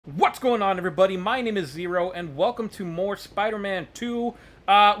What's going on, everybody? My name is Zero, and welcome to more Spider-Man 2.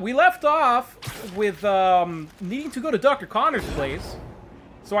 We left off with needing to go to Dr. Connor's place.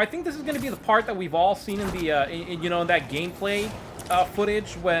 So I think this is going to be the part that we've all seen in the, in that gameplay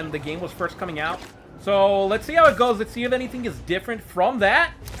footage when the game was first coming out. So let's see how it goes. Let's see if anything is different from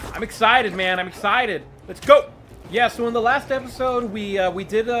that. I'm excited, man. I'm excited. Let's go. Yeah, so in the last episode, we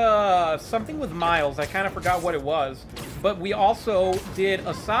did something with Miles. I kind of forgot what it was. But we also did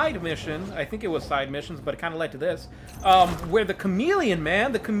a side mission. I think it was side missions, but it kind of led to this. Where the chameleon,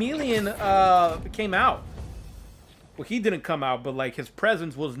 man, the chameleon came out. Well, he didn't come out, but like his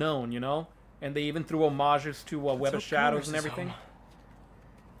presence was known, you know? And they even threw homages to Web of Shadows and everything. Home.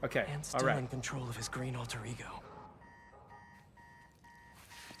 Okay, and still in control of his green alter ego.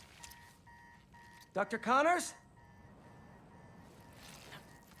 Dr. Connors?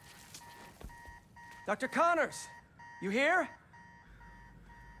 Dr. Connors, you here?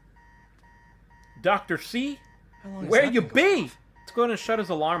 Dr. C? Where you be? Let's go ahead and shut his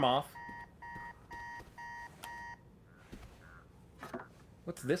alarm off.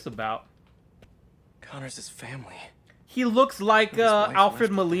 What's this about? Connors' family. He looks like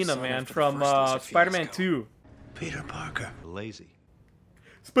Alfred Molina, man, from Spider-Man 2. Peter Parker. Lazy.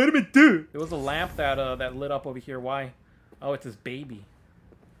 Spider-Man 2! There was a lamp that that lit up over here. Why? Oh, it's his baby.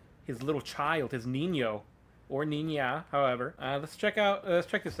 His little child, his niño. Or niña, however. Let's check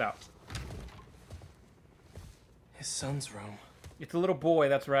this out. His son's room. It's a little boy,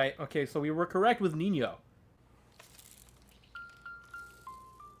 that's right. Okay, so we were correct with niño.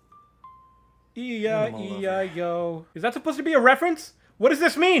 E-I-E-I-O. Is that supposed to be a reference? What does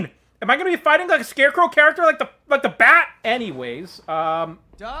this mean? Am I gonna be fighting like a scarecrow character like the bat? Anyways,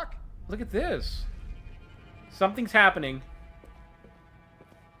 Doc? look at this. Something's happening.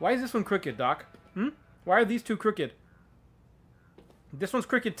 Why is this one crooked, Doc? Why are these two crooked? This one's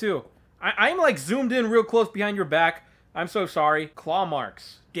crooked too. I'm like zoomed in real close behind your back. I'm so sorry. Claw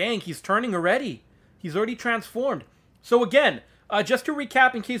marks. Dang, he's turning already. He's already transformed. So again, just to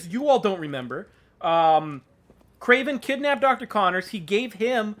recap in case you all don't remember, Craven kidnapped Dr. Connors. He gave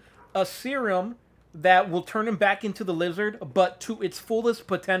him a serum that will turn him back into the lizard, but to its fullest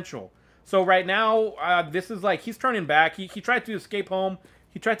potential. So right now, this is like, he's turning back. He tried to escape home.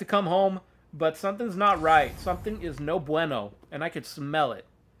 He tried to come home, but something's not right. Something is no bueno, and I could smell it.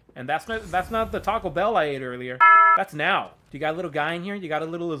 And that's not the Taco Bell I ate earlier. That's now. Do you got a little guy in here? You got a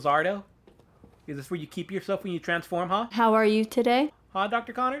little Lizardo? Is this where you keep yourself when you transform, huh? How are you today? Huh,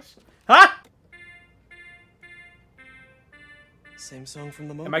 Dr. Connors? Huh? Same song from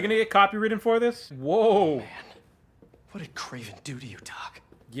the moment. Am I gonna get copywritten for this? Whoa. Man, what did Craven do to you, Doc?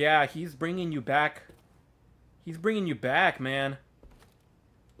 Yeah, he's bringing you back. He's bringing you back, man.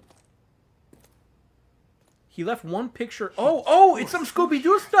 He left one picture. Oh, it's some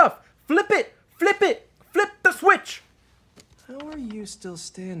Scooby-Doo stuff. Flip it, flip it, flip the switch. How are you still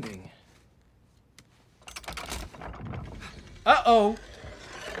standing? Uh-oh.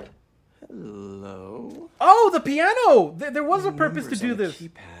 Hello? Oh, the piano! There was a purpose to do Numbers this. on the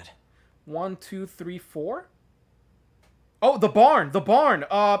keypad. 1, 2, 3, 4. Oh, the barn, the barn.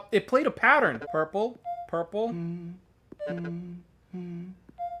 It played a pattern. Purple, purple.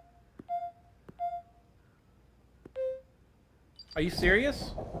 Are you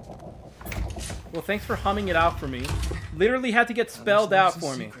serious? Well, thanks for humming it out for me. Literally had to get spelled out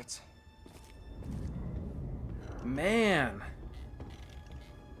for me. Secrets. Man.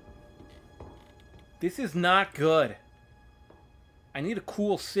 This is not good. I need a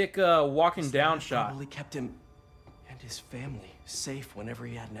cool, sick, walking down shot. Probably kept him and his family safe whenever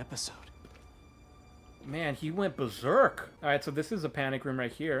he had an episode. Man, he went berserk. Alright, so this is a panic room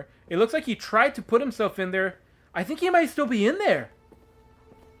right here. It looks like he tried to put himself in there. I think he might still be in there.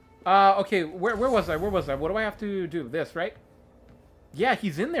 Okay, where was I? Where was I? What do I have to do? This, right? Yeah,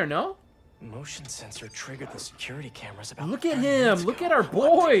 he's in there, no? Motion sensor triggered the security cameras about Look at 30 him! minutes Look ago. at our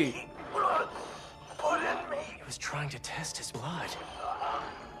boy! He was trying to test his blood.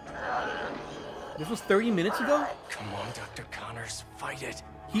 This was 30 minutes ago? Come on, Dr. Connors, fight it.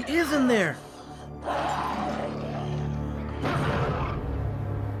 He is in there!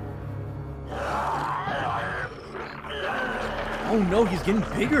 Oh no, he's getting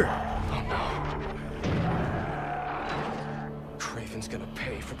bigger! Craven's gonna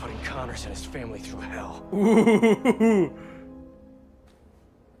pay for putting Connors and his family through hell. Ooh.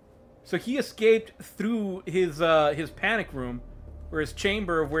 So he escaped through his panic room, or his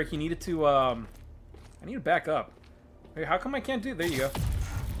chamber where he needed to, I need to back up. Wait, how come I can't do it? There you go.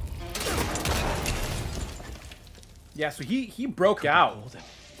 Yeah, so he broke out. Hold him.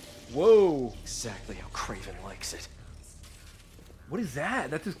 Whoa. Exactly how Craven likes it. What is that?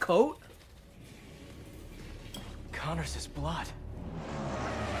 That's his coat? Connor's blood.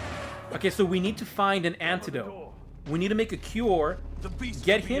 Okay, so we need to find an antidote. We need to make a cure.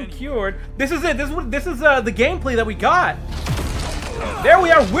 Get him cured. This is it. This is the gameplay that we got. There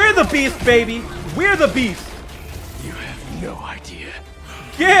we are. We're the beast, baby. We're the beast. You have no idea.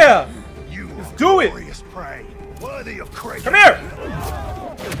 Yeah. You Let's do it. prey, worthy of Craig. Come here.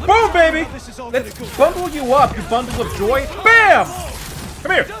 Boom, baby. Let's bundle you up, you bundle of joy. Bam.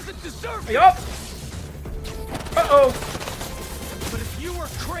 Come here. Hey, up. Uh-oh. But if you or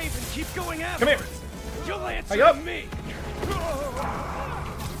Craven keep going after Come here. you'll answer Hey, up. me.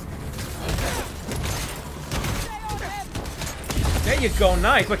 There you go.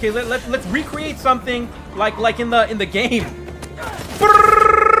 Nice. Okay, let's recreate something like in the game.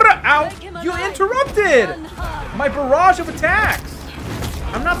 Ow! You interrupted my barrage of attacks.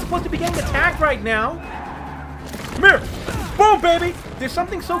 I'm not supposed to be getting attacked right now. Come here. Boom, baby. There's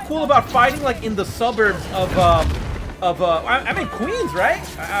something so cool about fighting like in the suburbs of I'm in Queens, right?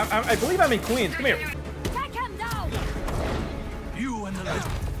 I believe I'm in Queens. Come here. You and the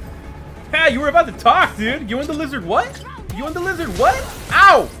lizard. Yeah, you were about to talk, dude. You and the lizard what? You and the lizard what?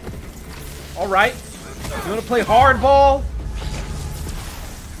 Ow! Alright. You wanna play hardball?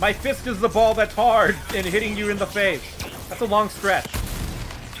 My fist is the ball that's hard and hitting you in the face. That's a long stretch.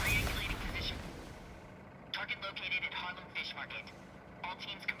 Triangulating position. Target located at Harlem Fish Market. All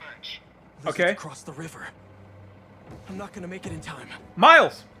teams converge. Okay. Across the river. I'm not gonna make it in time.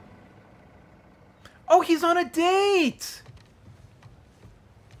 Miles! Oh, he's on a date!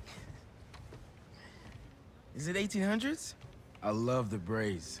 Is it 1800s? I love the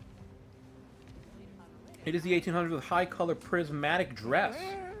braids. It is the 1800s with high color prismatic dress.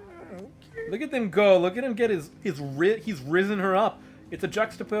 Look at them go. Look at him get he's risen her up. It's a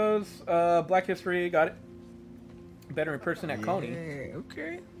juxtapose, Black History, got it. Better in person at Coney. Yeah,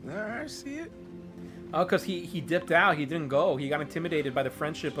 okay. I see it. Oh, because he dipped out. He didn't go. He got intimidated by the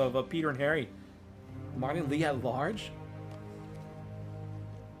friendship of Peter and Harry. Martin Lee at large?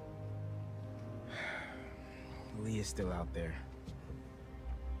 Lee is still out there.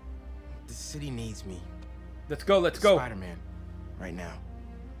 The city needs me. Let's go. Let's go. Spider-Man. Right now.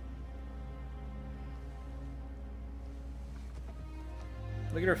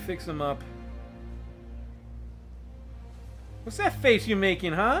 Look at her fix him up. What's that face you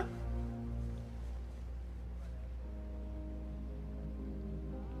making, huh?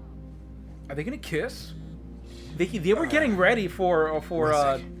 Are they gonna kiss? They were getting ready for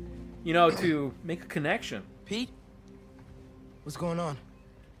you know, to make a connection. Pete? What's going on?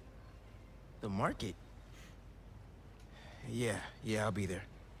 The market? Yeah, I'll be there.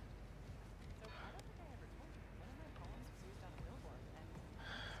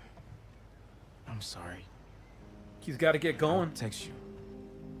 I'm sorry. He's got to get going. I'll text you.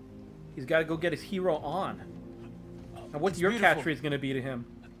 He's got to go get his hero on. Now, what's your beautiful. catchphrase gonna be to him?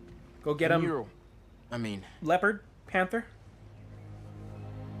 Go get him. Mural. I mean, Leopard? Panther?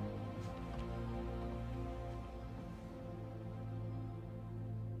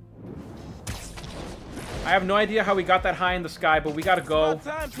 I have no idea how we got that high in the sky, but we gotta go. About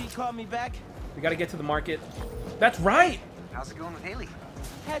time Pete called me back. We gotta get to the market. That's right! How's it going with Haley?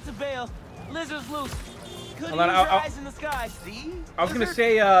 Had to bail. Lizard's loose. Couldn't Hold on, use your I'll- eyes in the sky. See? I was gonna Lizard?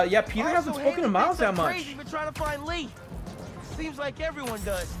 say, yeah, Peter Also, hasn't spoken to Haley Miles thinks that I'm much. crazy for trying to find Lee. Seems like everyone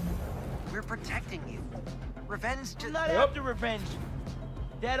does. We're protecting you. Revenge I'm just... not Yep. after revenge.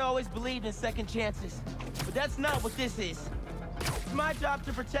 Dad always believed in second chances. But that's not what this is. It's my job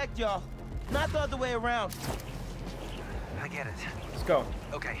to protect y'all, not the other way around. I get it. Let's go.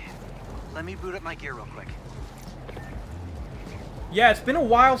 Okay. Let me boot up my gear real quick. Yeah, it's been a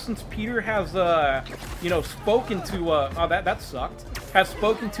while since Peter has, you know, spoken to, oh, that sucked. Has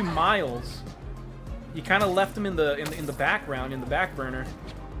spoken to Miles. You kind of left him in the background, in the back burner.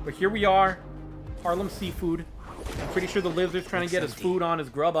 But here we are, Harlem Seafood. I'm pretty sure the lizard's trying to get his food on, his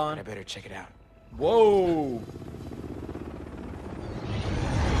grub on. I better check it out. Whoa!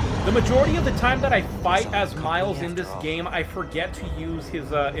 The majority of the time that I fight as Miles in this game, I forget to use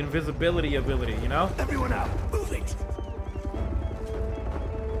his invisibility ability, you know? Everyone out. Move it.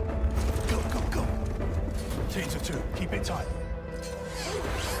 Go. Theta 2, keep it tight.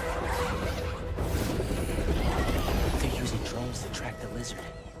 They're using drones to track the lizard.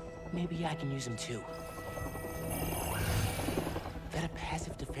 Maybe I can use them too. That a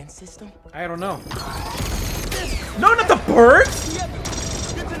passive defense system? I don't know. No, not the bird! Yep.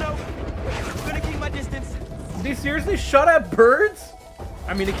 Good to know. I'm gonna keep my distance. Did they seriously shot at birds?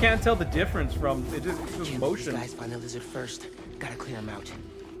 I mean, it can't tell the difference from it's just These motion. guys find the lizard first. Gotta clear him out.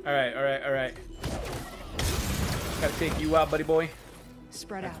 All right. Gotta take you out, buddy boy.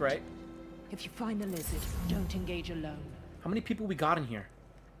 Spread That's out. right. If you find the lizard, don't engage alone. How many people we got in here?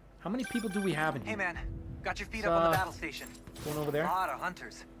 How many people do we have in here? Hey man, got your feet up on the battle station. Going over there? A lot of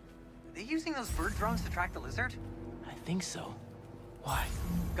hunters. Are they using those bird drones to track the lizard? I think so. Why?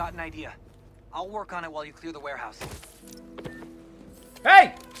 Got an idea. I'll work on it while you clear the warehouse.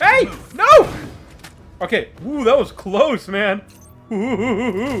 Hey! Hey! No! Okay. Ooh, that was close, man.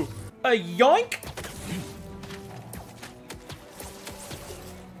 Ooh. A yoink?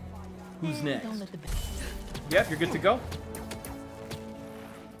 Who's next? Yep, you're good to go.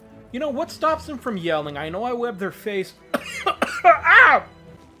 You know, what stops them from yelling? I know I webbed their face. Ow!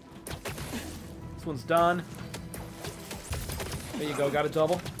 This one's done. There you go, got a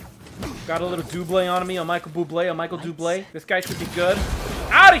double. Got a little double on me, a Michael Bublé, a Michael Dublé. This guy should be good.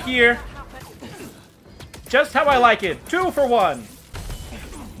 Out of here! Just how I like it. 2 for 1.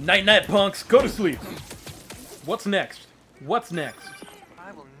 Night night, punks. Go to sleep. What's next? What's next?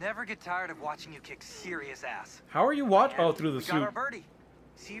 I will never get tired of watching you kick serious ass. How are you watching? Oh, through the we suit. got our birdie.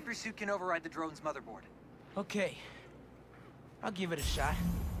 See if your suit can override the drone's motherboard. Okay. I'll give it a shot.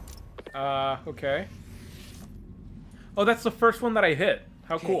 Okay. Oh, that's the first one that I hit.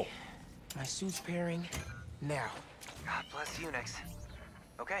 How cool. My suit's pairing now. God bless Unix.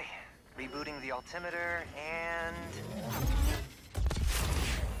 Okay, rebooting the altimeter and...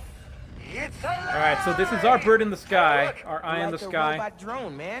 It's alive! Alright, so this is our bird in the sky. Our eye in the Like a sky. robot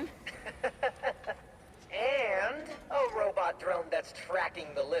drone, man. And a robot drone that's tracking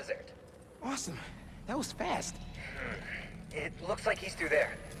the lizard. Awesome. That was fast. It looks like he's through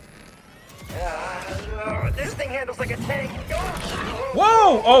there. This thing handles like a tank.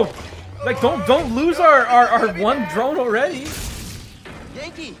 Whoa! Oh! Like, don't lose our one drone already.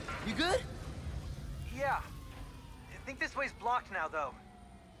 Yankee, you good? Yeah. I think this way's blocked now, though.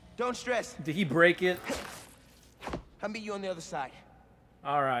 Don't stress. Did he break it? I'll meet you on the other side.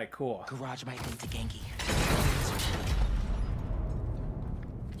 Alright, cool. Garage might lead to Genki.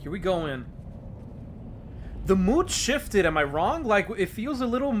 Here we go in. The mood shifted, am I wrong? Like, it feels a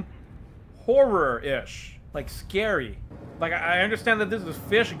little horror-ish. Like, scary. Like, I understand that this is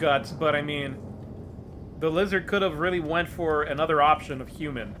fish guts, but I mean... The lizard could have really went for another option of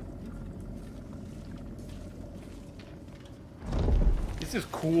human. This is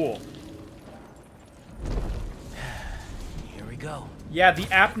cool. Here we go. Yeah,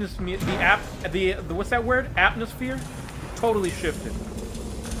 the atmosphere, the what's that word? Atmosphere? Totally shifted.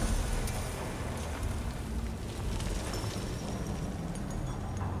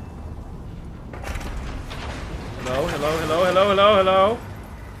 Hello, hello, hello, hello, hello, hello.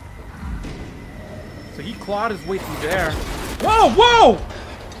 So he clawed his way through there. Whoa, whoa!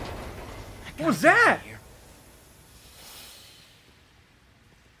 What was that?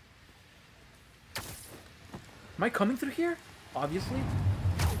 Am I coming through here? Obviously.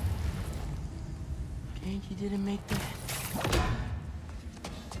 Genki didn't make that.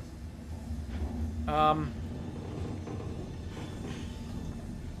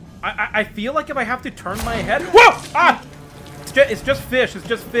 I feel like if I have to turn my head. Whoa! Ah! It's just fish. It's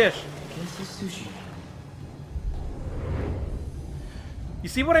just fish. This is sushi. You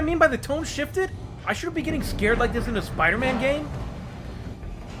see what I mean by the tone shifted? I shouldn't be getting scared like this in a Spider-Man game.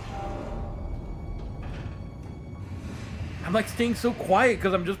 I'm like staying so quiet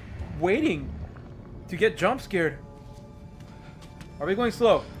because I'm just waiting to get jump scared. Are we going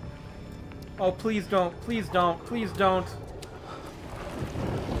slow? Oh, please don't. Please don't. Please don't.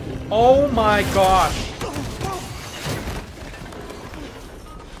 Oh my gosh.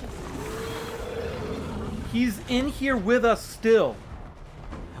 He's in here with us still.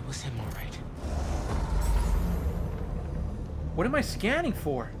 That was him, all right. What am I scanning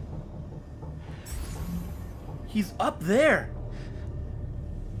for? He's up there.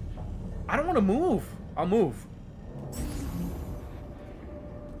 I don't want to move. I'll move.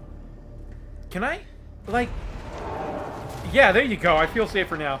 Can I? Like... Yeah, there you go. I feel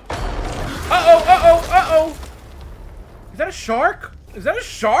safer now. Uh-oh, uh-oh, uh-oh! Is that a shark? Is that a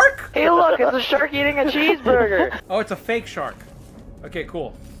shark? Hey look, it's a shark eating a cheeseburger! Oh, it's a fake shark. Okay,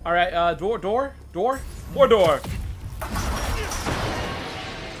 cool. Alright, door? More door!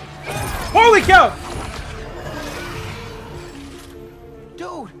 Holy cow!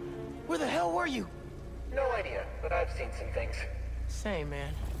 Dude, where the hell were you? No idea, but I've seen some things. Same,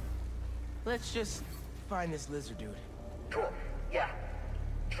 man. Let's just find this lizard dude. Cool. Yeah.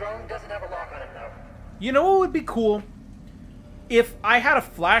 Drone doesn't have a lock on him, though. You know what would be cool? If I had a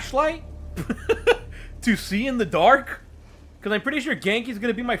flashlight to see in the dark? Because I'm pretty sure Genki's going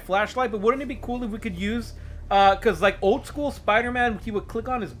to be my flashlight, but wouldn't it be cool if we could use... Because, like, old school Spider-Man, he would click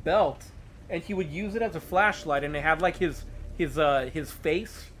on his belt, and he would use it as a flashlight, and it had like his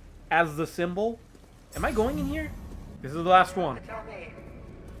face as the symbol. Am I going in here? This is the last one.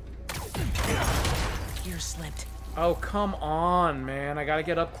 Gear slipped. Oh, come on, man. I gotta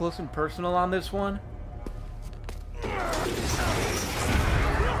get up close and personal on this one.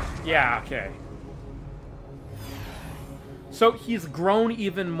 Yeah, okay. So he's grown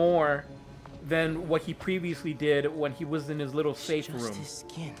even more than what he previously did when he was in his little safe room. Just his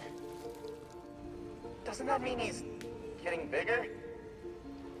skin. Doesn't that mean he's getting bigger?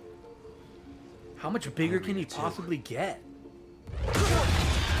 How much bigger can he possibly get?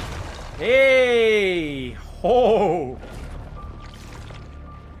 Hey! Ho!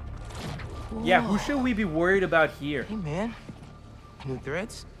 Yeah, who should we be worried about here? Hey, man. New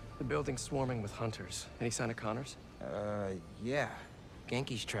threads? The building's swarming with hunters. Any sign of Connors? Yeah.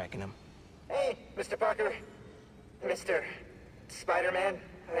 Genki's tracking him. Hey, Mr. Parker. Mr. Spider-Man,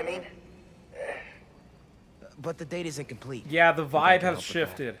 I mean. But the date isn't complete. Yeah, the vibe has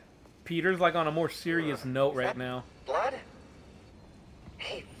shifted. Peter's like on a more serious note right now. Blood?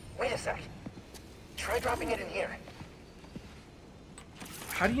 Hey, wait a sec. Try dropping it in here.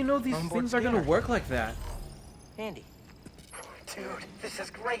 How do you know these things are gonna work like that? Handy. Dude, this is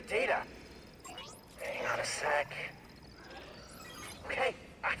great data. Hang on a sec. Okay,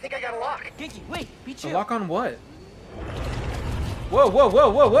 I think I got a lock. Genki, wait, be A chill. lock on what? Whoa, whoa, whoa,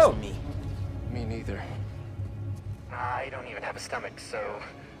 whoa, whoa! Me neither. I don't even have a stomach, so...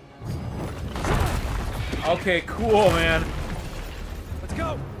 Okay, cool, man. Let's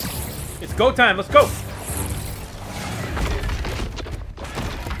go. It's go time. Let's go.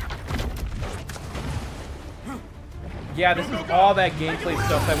 Yeah, this is all that gameplay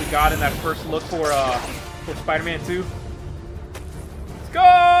stuff that we got in that first look for Spider-Man 2. Let's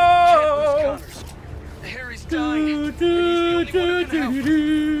go! Harry's dying.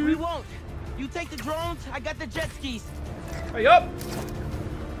 We won't. You take the drones, I got the jet skis. Hey up!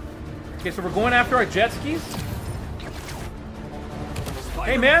 Okay, so we're going after our jet skis.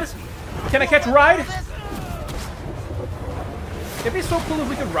 Hey man, can I catch a ride? It'd be so cool if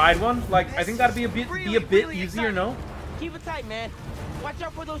we could ride one. Like, I think that'd be a bit easier, no? Keep it tight, man. Watch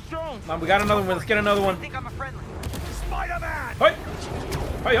out for those drones. Come on, we got another one. Let's get another one. I think I'm a friendly. Spider-Man! Hey!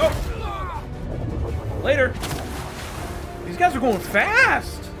 Hey up! Later. These guys are going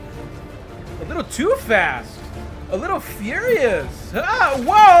fast. A little too fast. A little furious. Ah,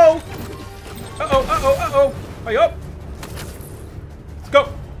 whoa! Uh-oh, uh-oh, uh-oh. Hey up. Let's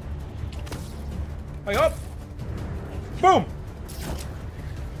go. Hey up. Boom.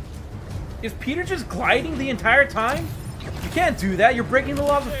 Is Peter just gliding the entire time? You can't do that. You're breaking the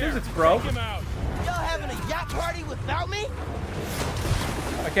laws of physics, bro. Y'all having a yacht party without me?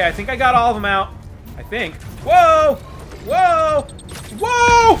 Okay, I think I got all of them out. I think. Whoa! Whoa!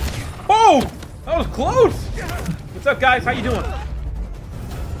 Whoa! Oh! That was close! What's up, guys? How you doing?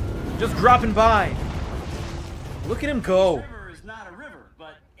 Just dropping by. Look at him go. This river is not a river,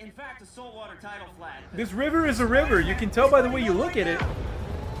 but in fact a saltwater tidal flat. This river is a river. You can tell by the way you look at it.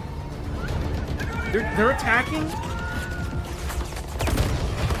 They're attacking.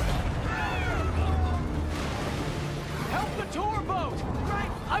 Help the tour boat! Right,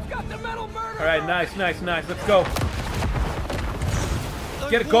 I've got the metal murder! All right, nice, nice, nice. Let's go.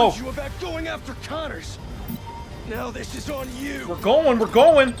 Get it, I go. warned you about going after Connors. Now this is on you. We're going, we're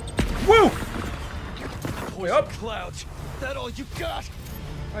going. Woo! Way up. Clouds. That all you got?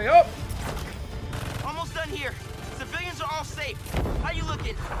 Way up. Almost done here. Civilians are all safe. How you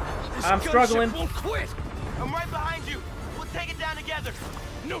looking? This I'm gunship struggling. won't quit. I'm right behind you. We'll take it down together.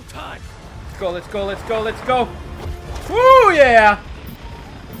 No time. Let's go, let's go, let's go, let's go. Woo, yeah.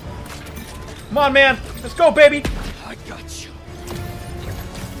 Come on, man. Let's go, baby. I got you.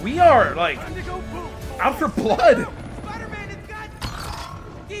 We are, like, Time to go boom. out for blood. Spider-Man has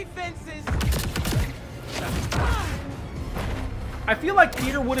got defenses. I feel like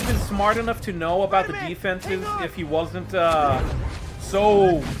Peter would have been smart enough to know about the defenses if he wasn't,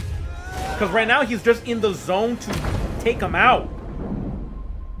 so... Because right now he's just in the zone to take them out.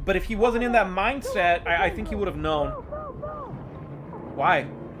 But if he wasn't in that mindset, I think he would have known. Why?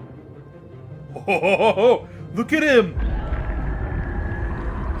 Oh, look at him!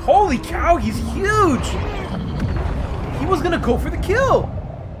 Holy cow, he's huge! He was gonna go for the kill!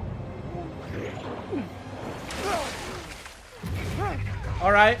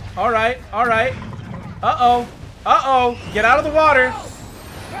 Alright, alright, alright. Uh-oh. Uh-oh. Get out of the water.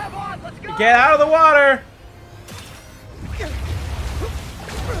 Get out of the water.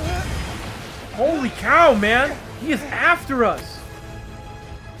 Holy cow, man. He is after us.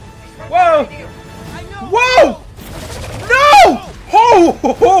 Whoa. Whoa! No! Ho!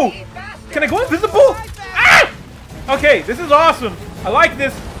 Ho! Ho! Can I go invisible? Ah! Okay, this is awesome. I like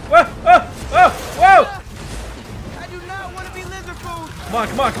this. Whoa, whoa, whoa, whoa! I do not want to be lizard food. Come on,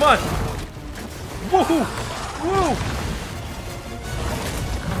 come on, come on. Woohoo! Woo!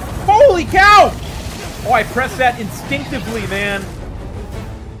 Holy cow! Oh, I pressed that instinctively, man.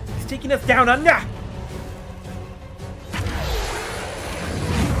 He's taking us down under.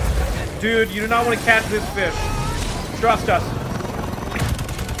 Dude, you do not want to catch this fish. Trust us.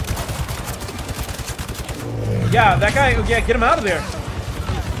 Yeah, that guy, yeah, get him out of there.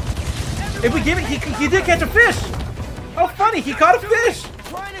 If we give it, he did catch a fish. Oh, funny, he caught a fish.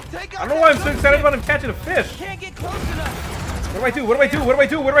 I don't know why I'm so excited about him catching a fish. What do I do? What do I do? What do I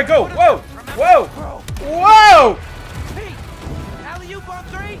do? Where do I go? Whoa! Whoa! Whoa! Alley-oop on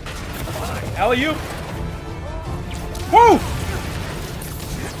 3. Alley-oop. Whoa!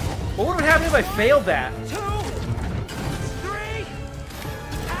 What would happen if I failed that? 2, 3.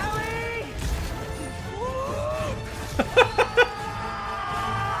 Alley!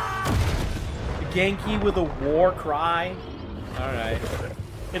 Genki with a war cry. Alright.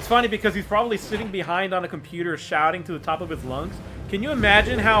 It's funny because he's probably sitting behind on a computer shouting to the top of his lungs. Can you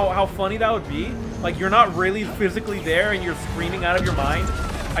imagine how funny that would be? Like, you're not really physically there and you're screaming out of your mind.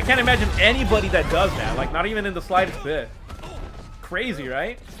 I can't imagine anybody that does that. Like, not even in the slightest bit. Crazy,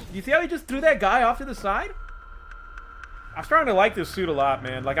 right? You see how he just threw that guy off to the side? I'm starting to like this suit a lot,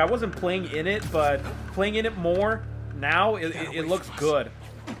 man. Like, I wasn't playing in it, but playing in it more now, it looks good.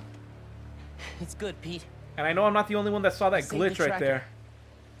 It's good, Pete. And I know I'm not the only one that saw that glitch right there.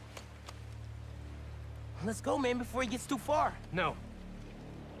 Let's go, man, before he gets too far. No.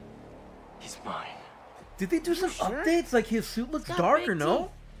 He's mine. Did they do some updates? Like, his suit looks darker, no?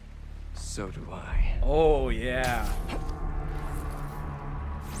 So do I. Oh, yeah.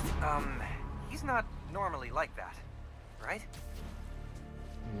 He's not normally like that, right?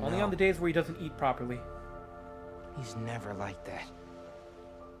 Only on the days where he doesn't eat properly. He's never like that.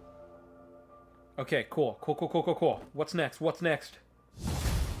 Okay, cool. Cool. What's next? What's next?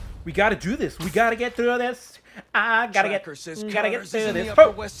 We gotta do this. We gotta get through this. I gotta get through this. Upper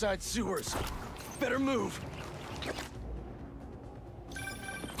West Side sewers. Better move.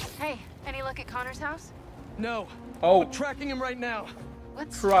 Hey, any look at Connor's house? No. Oh. We're tracking him right now.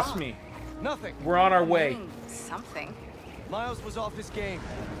 What's Trust wrong? me. Nothing. We're on our way. Something. Miles was off his game.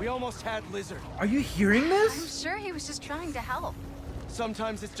 We almost had Lizard. Are you hearing I'm this? sure he was just trying to help.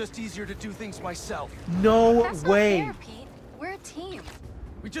 Sometimes it's just easier to do things myself. No That's way. not fair, Pete. We're a team.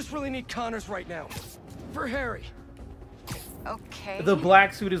 We just really need Connors right now. For Harry. Okay. The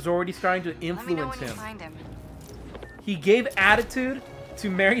black suit is already starting to Let me know influence when you him. find him. He gave attitude to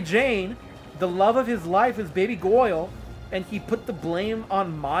Mary Jane. The love of his life is Baby Goyle. And he put the blame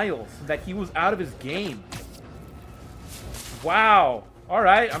on Miles that he was out of his game. Wow. All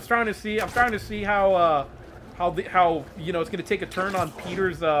right. I'm starting to see how you know it's gonna take a turn on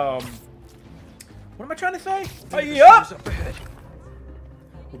Peter's What am I trying to say? Yup.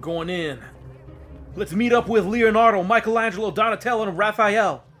 We're going in. Let's meet up with Leonardo, Michelangelo, Donatello, and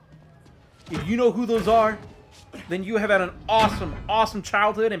Raphael. If you know who those are, then you have had an awesome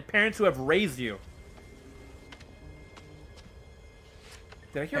childhood and parents who have raised you.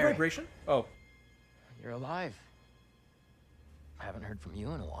 Did I hear Harry. vibration? Oh. You're alive. I haven't heard from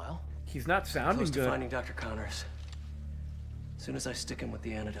you in a while. He's not sounding Close good. to finding Dr. Connors. As soon as I stick him with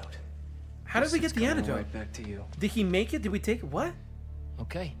the antidote. How did we get the antidote? Right back to you. Did he make it? Did we take it? What?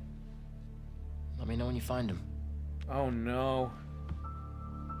 Okay. Let me know when you find him. Oh no.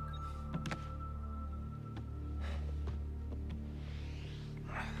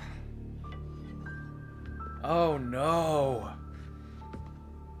 Oh no.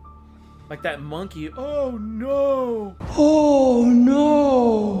 Like that monkey. Oh no. Oh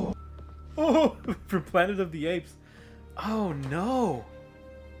no. Oh, from Planet of the Apes. Oh no.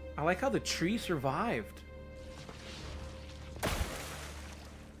 I like how the tree survived.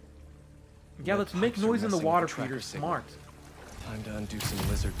 Yeah, let's make noise in the water, Peter. Smart. Time to undo some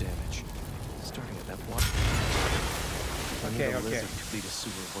lizard damage. Starting at that water. Okay, okay. okay. Lizard could lead a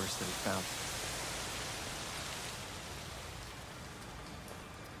sewer worse than he found.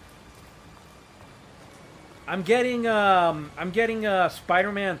 I'm getting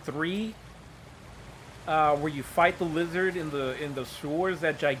Spider-Man 3, where you fight the lizard in the sewers,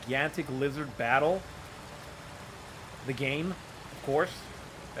 that gigantic lizard battle. The game, of course.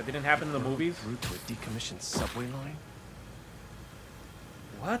 That didn't happen in the movies. Route to a decommissioned subway line?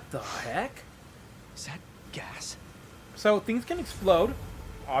 What the heck? Is that gas? So things can explode,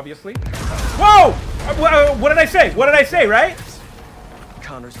 obviously. Whoa! What did I say? What did I say, right?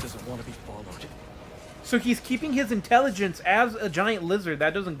 Connors doesn't want to be followed. So he's keeping his intelligence as a giant lizard.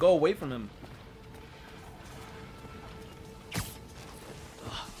 That doesn't go away from him.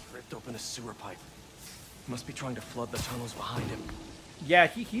 Ripped open a sewer pipe. Must be trying to flood the tunnels behind him. Yeah,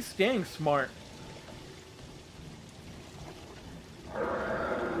 he's staying smart.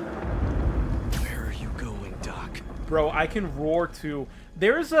 Where are you going, Doc? Bro, I can roar too.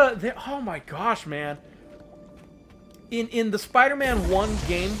 Oh my gosh, man. In the Spider-Man 1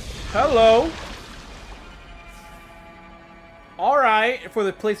 game, hello. All right, for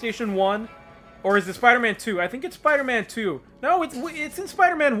the PlayStation 1, or is it Spider-Man 2? I think it's Spider-Man 2. No, it's in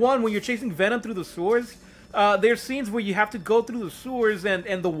Spider-Man 1 when you're chasing Venom through the sewers. There's scenes where you have to go through the sewers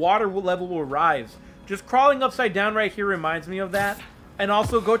and the water level will rise. Just crawling upside down right here reminds me of that. And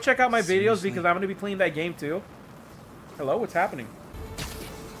also, go check out my videos because I'm going to be playing that game too. Hello, what's happening?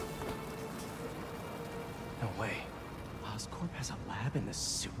 No way. Oscorp has a lab in the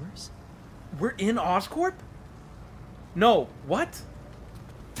sewers? We're in Oscorp? No, what?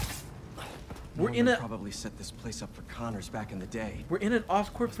 We're in a... probably set this place up for Connors back in the day. We're in an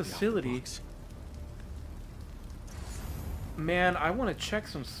Oscorp facility. Man, I want to check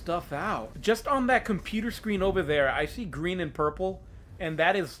some stuff out. Just on that computer screen over there, I see green and purple, and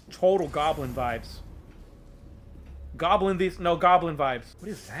that is total Goblin vibes. Goblin vibes. What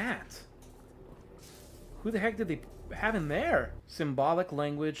is that? Who the heck did they have in there? Symbolic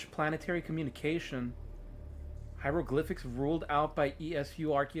language, planetary communication. Hieroglyphics ruled out by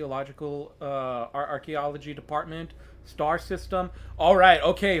ESU archaeology department. Star system. All right,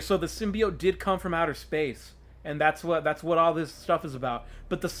 okay, so the symbiote did come from outer space. And that's what all this stuff is about.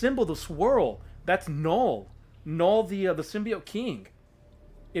 But the symbol, the swirl, that's Null. Null, the symbiote king.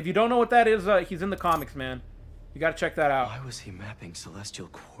 If you don't know what that is, he's in the comics, man. You gotta check that out. Why was he mapping celestial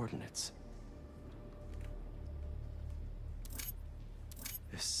coordinates?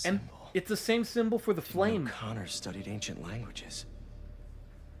 This symbol. And it's the same symbol for the flame. Connors studied ancient languages.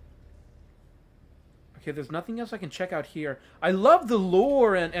 Okay, there's nothing else I can check out here. I love the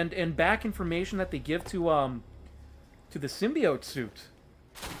lore and back information that they give to the symbiote suit.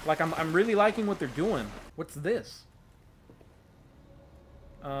 Like, I'm really liking what they're doing. What's this?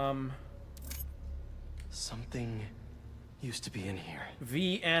 Something used to be in here.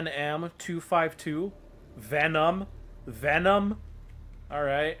 VNM252. Venom.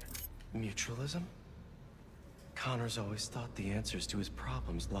 Alright. Mutualism? Connors always thought the answers to his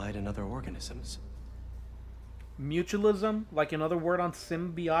problems lied in other organisms. Mutualism? Like another word on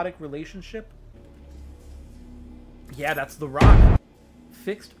symbiotic relationship? Yeah, that's the Rock.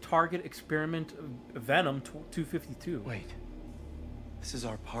 Fixed target experiment Venom 252. Wait. This is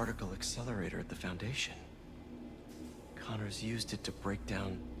our particle accelerator at the Foundation. Connors used it to break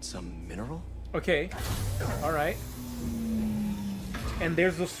down some mineral? Okay. Alright. And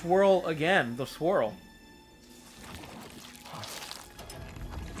there's the swirl again. The swirl.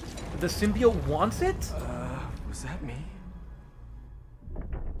 The symbiote wants it? Was that me?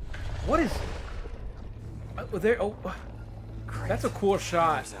 What is... there... Oh... That's a cool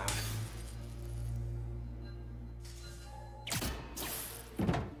shot.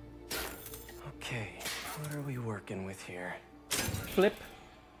 Okay, what are we working with here? Flip.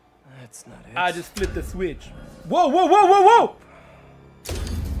 That's not it. I just flipped the switch. Whoa, whoa, whoa, whoa, whoa!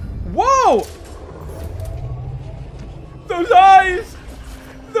 Whoa! Those eyes!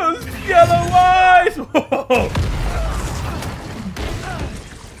 Those yellow eyes! Whoa.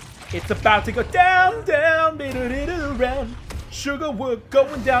 It's about to go down, down, around. Sugar, we're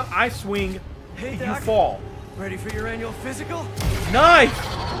going down. I swing. Hey, you Doc. fall. Ready for your annual physical? Nice!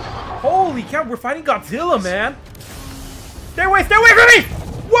 Holy cow, we're fighting Godzilla, man. Stay away from me!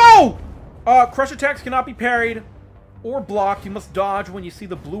 Whoa! Crush attacks cannot be parried or blocked. You must dodge when you see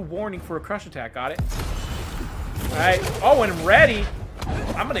the blue warning for a crush attack. Got it? Alright. Oh, and I'm ready.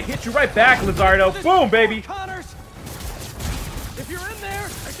 I'm gonna hit you right back, Lizardo. Boom, baby! Connors! If you're in there,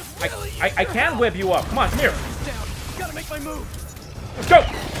 I can whip you up. Come on, come here. Gotta make my move. Let's go!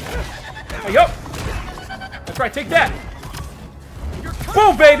 Hey, yo! That's right, take that!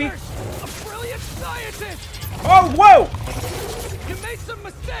 Boom, baby! A brilliant scientist! Oh, whoa! You made some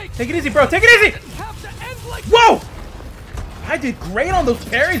mistakes! Take it easy, bro. Take it easy! Have to end like Whoa! I did great on those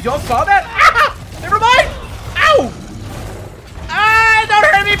parries. Y'all saw that? Ah! Never mind! Ow! Ah! Don't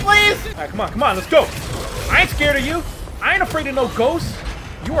hurt me, please! Alright, come on, let's go. I ain't scared of you. I ain't afraid of no ghosts.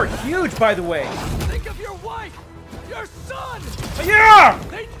 You are huge, by the way. Think of your wife! Your son! Yeah!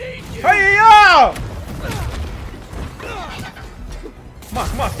 They need you! Hey, yeah!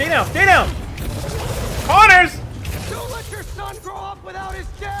 Come on, stay down, Connors! Don't let your son grow up without his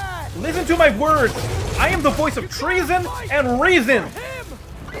dad! Listen to my words. I am the voice of treason and reason.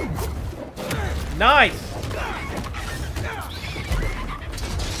 Nice.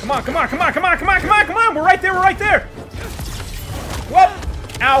 Come on, come on, come on, come on, come on, come on, come on. We're right there, we're right there. Whoa.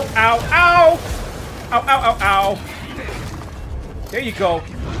 Ow, ow, ow. Ow, ow, ow, ow. There you go.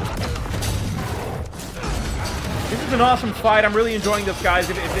 This is an awesome fight. I'm really enjoying this, guys,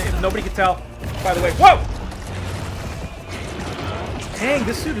 if nobody could tell. By the way, whoa! Dang,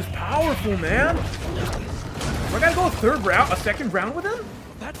 this suit is powerful, man. I gotta go a second round with him?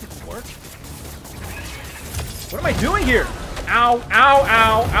 That didn't work. What am I doing here? Ow, ow,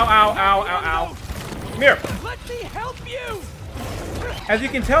 ow, ow, ow, ow, ow, ow. Come here. Let me help you! As you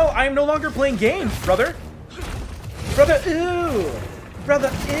can tell, I am no longer playing games, brother. Brother, ew. Brother,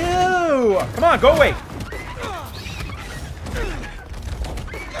 ew. Come on, go away.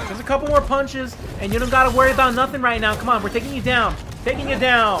 There's a couple more punches, and you don't gotta worry about nothing right now. Come on, we're taking you down. Taking you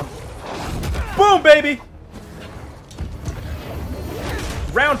down. Boom, baby.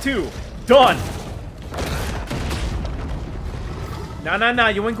 Round 2. Done. Nah,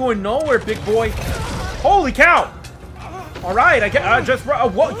 you ain't going nowhere, big boy. Holy cow. All right,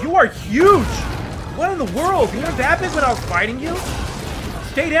 what? You are huge. What in the world? You weren't that big when I was fighting you?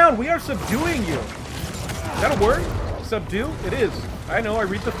 Stay down. We are subduing you. Is that a word? Subdue? It is. I know. I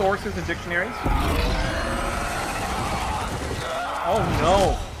read thesauruses and dictionaries. Oh,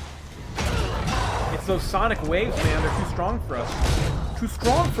 no. It's those sonic waves, man. They're too strong for us. Too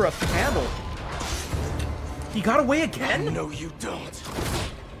strong for us to handle. He got away again? No, you don't.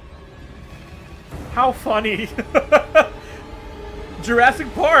 How funny. Jurassic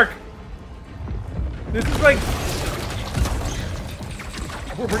Park. This is like...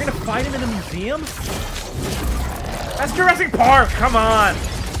 We're gonna find him in a museum? That's Jurassic Park! Come on!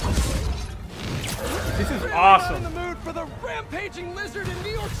 This is awesome. I'm in the mood for the rampaging lizard in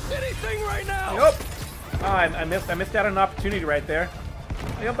New York City thing right now! Yup. Oh, I missed out on an opportunity right there.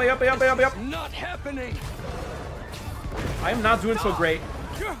 Yup. Not happening! I am not doing so great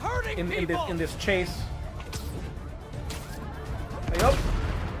You're hurting in this chase. Yup.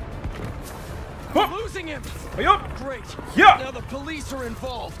 Losing him! Yup. Great. Yeah. Now the police are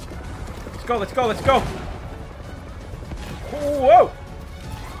involved. Let's go. Whoa.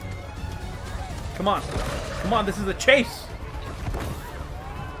 Come on, this is a chase.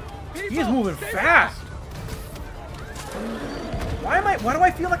 He is moving fast. Why do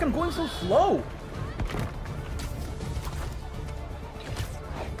I feel like I'm going so slow?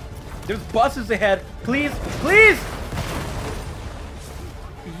 There's buses ahead. Please.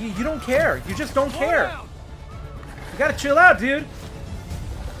 You don't care. You just don't care. You gotta chill out, dude.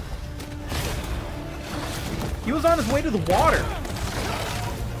 He was on his way to the water.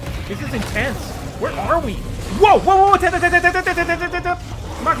 This is intense. Where are we? Whoa! Come on.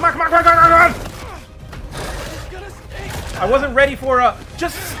 I wasn't ready for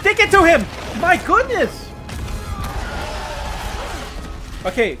just stick it to him! My goodness!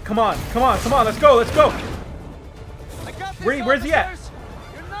 Okay, come on. Let's go. Where's he at?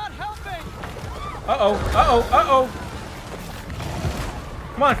 You're not helping. Uh-oh.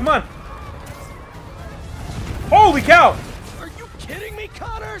 Come on. Holy cow! Are you kidding me,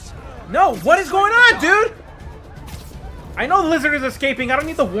 Connors? No, what is going on, dude? I know the lizard is escaping. I don't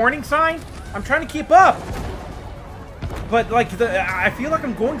need the warning sign. I'm trying to keep up. But, like, I feel like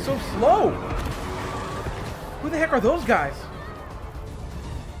I'm going so slow. Who the heck are those guys?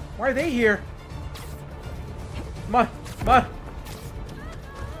 Why are they here? Come on.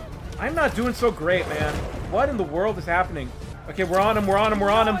 I'm not doing so great, man. What in the world is happening? Okay, we're on him.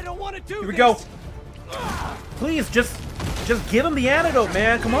 I don't want to do Here we go. Please, just give him the antidote,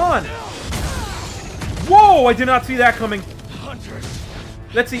 man. Come on. Whoa, I did not see that coming.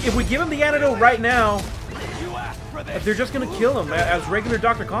 Let's see, if we give him the antidote right now, they're just going to kill him as regular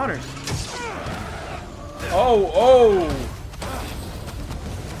Dr. Connors. Oh.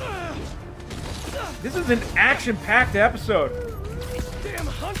 This is an action-packed episode. Damn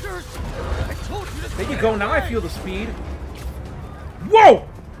hunters! I told you to There you go, now I feel the speed. Whoa!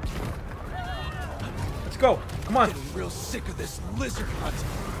 Let's go. Come on. I'm getting real sick of this lizard hunt.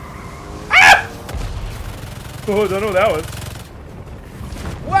 Ah! Oh, I don't know what that was.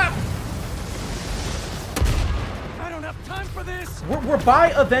 What? I don't have time for this. We're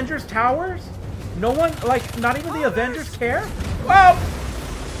by Avengers Towers? No one, like, not even the Avengers care? Whoa!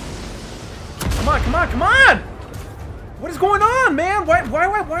 Come on! What is going on, man? Why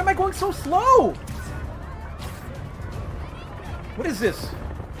am I going so slow? What is this?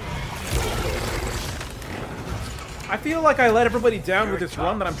 I feel like I let everybody down with this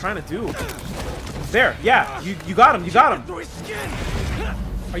run that I'm trying to do. There, yeah, you got him,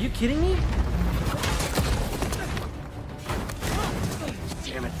 Are you kidding me?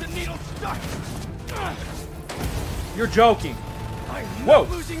 Damn it, the needle stuck. You're joking. I'm Whoa.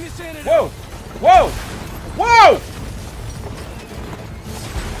 not losing this antidote. Whoa! Whoa! Whoa!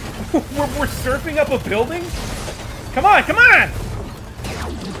 we're surfing up a building? Come on, come on!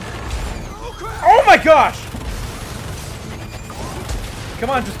 Oh my gosh! Come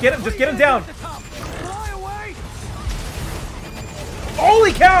on, just get him down.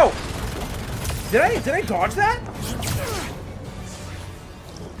 Holy cow! Did I dodge that?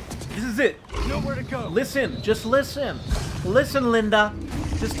 This is it. Nowhere to go. Listen, just listen. Listen, Linda.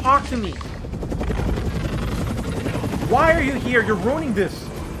 Just talk to me. Why are you here? You're ruining this.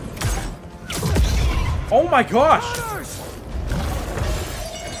 Oh my gosh.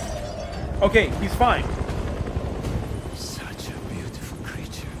 Okay, he's fine. Such a beautiful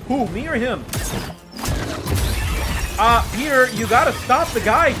creature. Who, me or him? Peter, you gotta stop the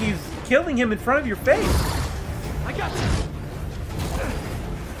guy. He's killing him in front of your face. I got you.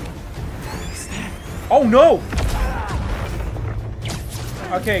 Oh no!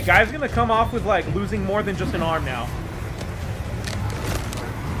 Okay, guy's gonna come off with like losing more than just an arm now.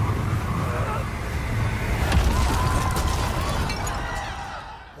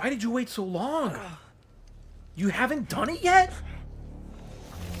 Why did you wait so long? You haven't done it yet?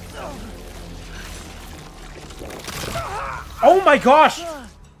 Oh my gosh!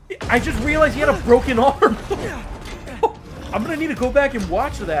 I just realized he had a broken arm. I'm gonna need to go back and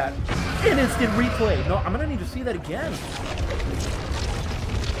watch that. An instant replay. No, I'm gonna need to see that again.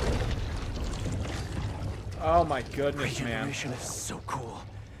 Oh my goodness, man. Regeneration is so cool.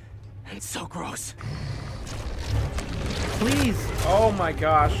 And so gross. Please. Oh my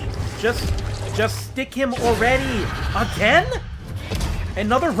gosh. Just stick him already. Again?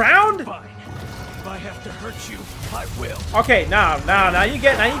 Another round? Fine. If I have to hurt you, I will. Okay, now you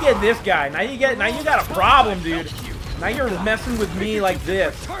get this guy. Now you got a problem, dude. Now you're messing with me like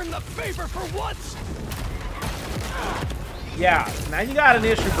this. Return the favor for once. Yeah, now you got an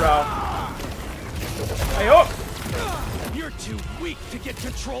issue, bro. Hey, oh! You're too weak to get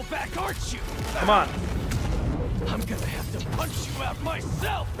control back, aren't you? Come on. I'm gonna have to punch you out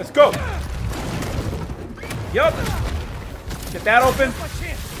myself. Let's go. Yup. Get that open.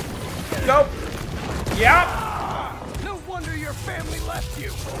 Let's go. Yeah. No wonder your family left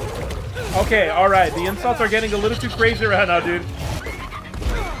you. Okay, alright. The insults are getting a little too crazy right now, dude.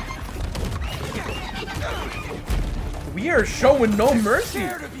 We are showing no mercy. I'm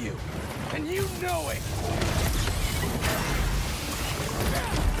scared of you, and you know it.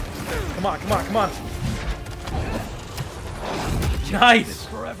 Come on, come on, come on. Nice.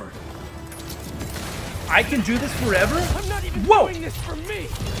 Forever. I can do this forever? I'm not even doing this for me.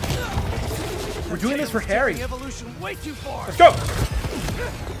 We're doing this for Harry. Evolution way too far. Let's go.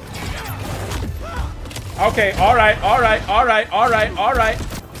 Okay, alright.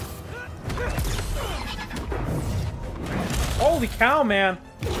 Holy cow, man.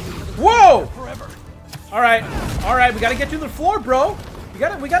 Whoa! Alright, we gotta get to the floor, bro. We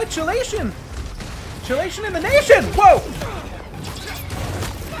got a chillation. Chillation in the nation! Whoa!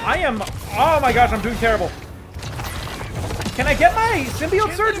 Oh my gosh, I'm doing terrible. Can I get my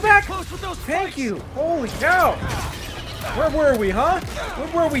symbiote surge back? Thank you. Holy cow. Where were we, huh? Where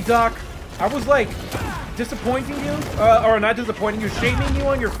were we, Doc? I was like disappointing you, or not disappointing you, shaming you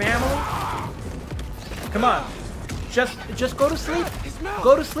on your family. Come on, just go to sleep.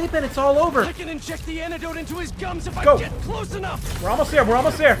 Go to sleep and it's all over. I can inject the antidote into his gums if Go. I get close enough. We're almost there. We're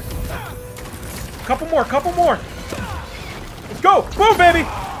almost there. Couple more. Let's go. Move, baby.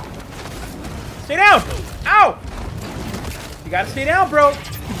 Stay down. Ow. You gotta stay down, bro.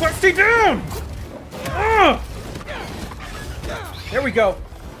 You gotta stay down. Ugh. There we go.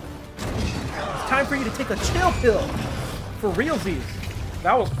 It's time for you to take a chill pill. For realsies.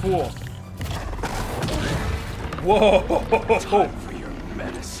 That was cool. Whoa. Time for your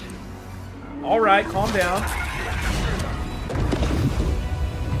medicine. Alright, calm down.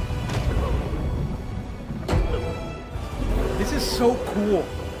 This is so cool.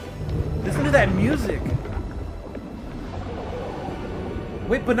 Listen to that music.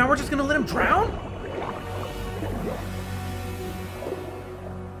 Wait, but now we're just gonna let him drown?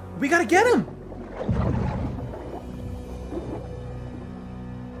 We gotta get him!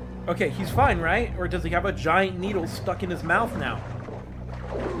 Okay, he's fine, right? Or does he have a giant needle stuck in his mouth now?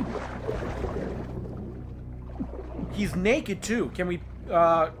 He's naked too. Can we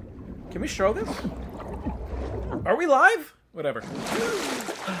show this? Are we live? Whatever.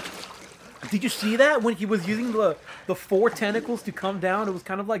 Did you see that when he was using the 4 tentacles to come down? It was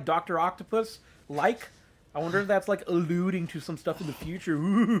kind of like Dr. Octopus like. I wonder if that's like alluding to some stuff in the future.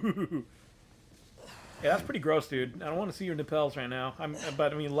 Ooh. Yeah, that's pretty gross, dude. I don't want to see your nipples right now.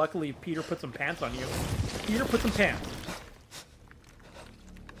 But I mean, luckily Peter put some pants on you. Peter put some pants.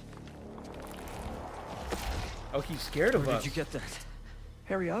 Oh, he's scared of us. Where did you get that?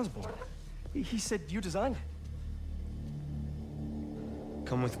 Harry Osborn. He said you designed it.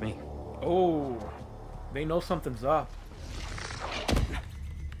 Come with me. Oh, they know something's up.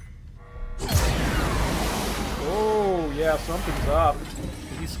 Oh, yeah, something's up.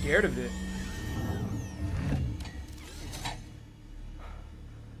 He's scared of it.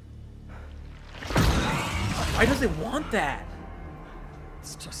 Why does it want that?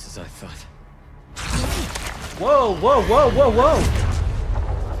 It's just as I thought. Whoa, whoa, whoa, whoa, whoa!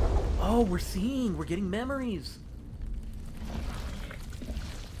 Oh, we're getting memories.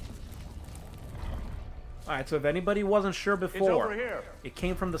 Alright, so if anybody wasn't sure before, It's over here. It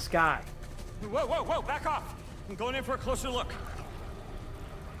came from the sky. Whoa, whoa, whoa, back off! I'm going in for a closer look.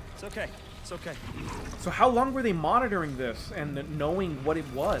 It's okay. It's okay. So how long were they monitoring this and knowing what it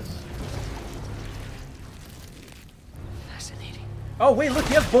was? Fascinating. Oh, wait, look,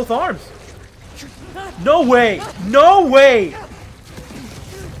 he has both arms! No way! No way!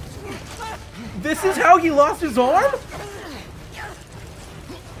 This is how he lost his arm?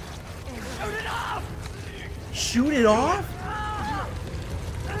 Shoot it off?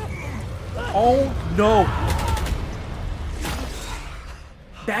 Oh, no.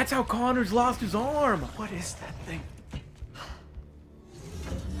 That's how Connors lost his arm. What is that thing?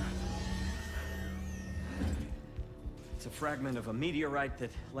 It's a fragment of a meteorite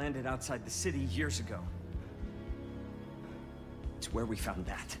that landed outside the city years ago. It's where we found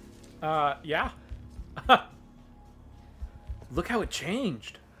that. Yeah. Look how it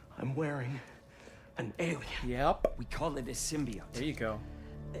changed. I'm wearing an alien. Yep. We call it a symbiote. There you go.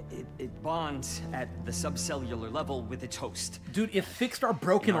 It bonds at the subcellular level with its host. Dude, it fixed our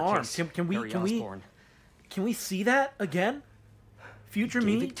broken arms. Can we see that again? Future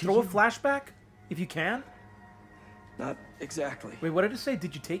me, throw a flashback if you can. Not exactly. Wait, what did it say?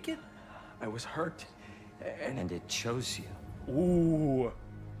 Did you take it? I was hurt, and it chose you. Ooh.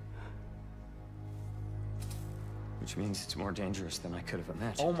 Which means it's more dangerous than I could have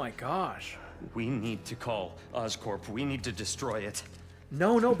imagined. Oh my gosh. We need to call Oscorp. We need to destroy it.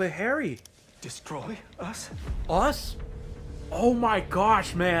 No, but Harry. Destroy us? Us? Oh my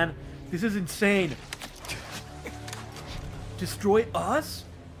gosh, man. This is insane. Destroy us?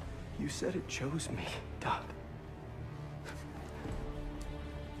 You said it chose me, Doc.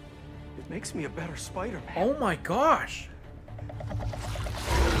 It makes me a better Spider-Man. Oh my gosh.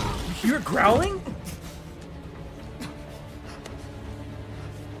 You hear it growling?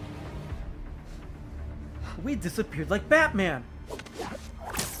 We disappeared like Batman.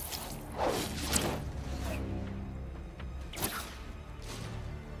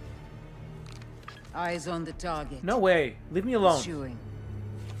 Eyes on the target. No way. Leave me alone. Pursuing.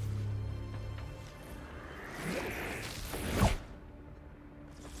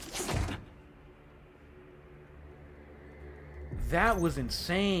 That was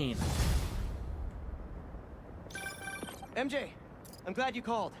insane. MJ, I'm glad you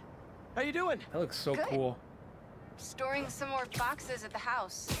called. How you doing? That looks so Good. cool. Storing some more boxes at the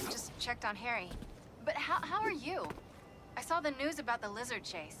house. Just checked on Harry. But how are you? I saw the news about the lizard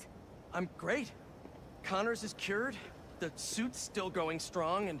chase. I'm great. Connors is cured, the suit's still going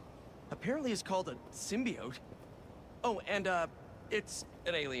strong, and apparently is called a symbiote. Oh, and it's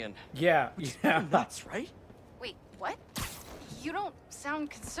an alien. Yeah, yeah. Nuts, right? Wait, what? You don't sound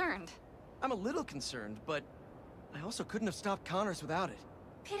concerned. I'm a little concerned, but I also couldn't have stopped Connors without it.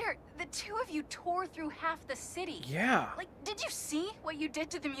 Peter, the two of you tore through half the city. Yeah. Like, did you see what you did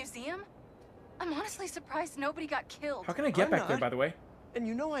to the museum? I'm honestly surprised nobody got killed. How can I get back there, by the way? And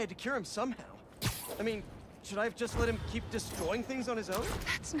you know I had to cure him somehow. I mean, should I have just let him keep destroying things on his own?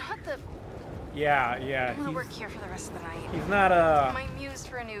 That's not the... Yeah. I'm gonna work here for the rest of the night. He's not, My muse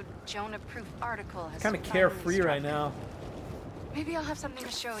for a new Jonah-proof article has kind of finally carefree struck. right now. Maybe I'll have something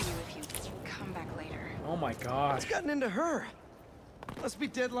to show you if you come back later. Oh my gosh. What's gotten into her? Must be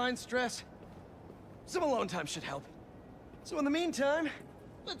deadline stress. Some alone time should help. So in the meantime,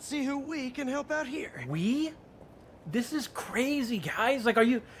 let's see who we can help out here. We? This is crazy, guys. Like, are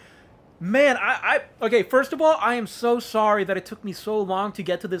you... Man, okay, first of all, I am so sorry that it took me so long to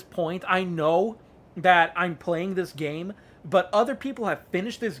get to this point. I know that I'm playing this game, but other people have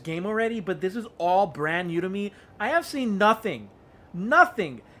finished this game already, but this is all brand new to me. I have seen nothing.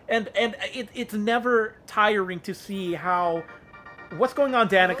 Nothing. And it's never tiring to see how... What's going on,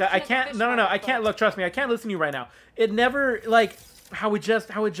 Danica? I can't... No, I can't... Look, trust me, I can't listen to you right now. It never, like...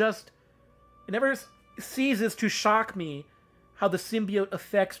 It never ceases to shock me how the symbiote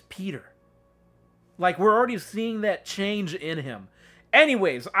affects Peter. Like, we're already seeing that change in him.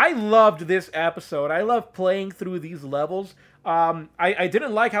 Anyways, I loved this episode. I love playing through these levels. I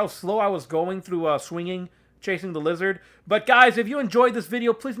didn't like how slow I was going through swinging, chasing the lizard. But guys, if you enjoyed this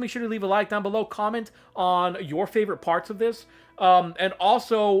video, please make sure to leave a like down below. Comment on your favorite parts of this. And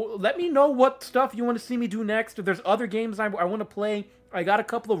also, let me know what stuff you want to see me do next. If there's other games I want to play, I got a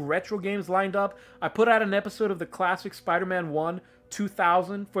couple of retro games lined up. I put out an episode of the classic Spider-Man 1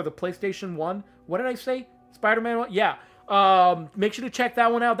 2000 for the PlayStation 1. What did I say? Spider-Man 1? Yeah. Make sure to check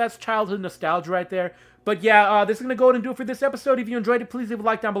that one out. That's childhood nostalgia right there. But yeah, this is going to go ahead and do it for this episode. If you enjoyed it, please leave a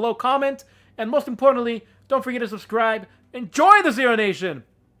like down below, comment, and most importantly, don't forget to subscribe. Enjoy the Zero Nation!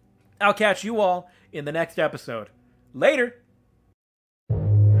 I'll catch you all in the next episode. Later!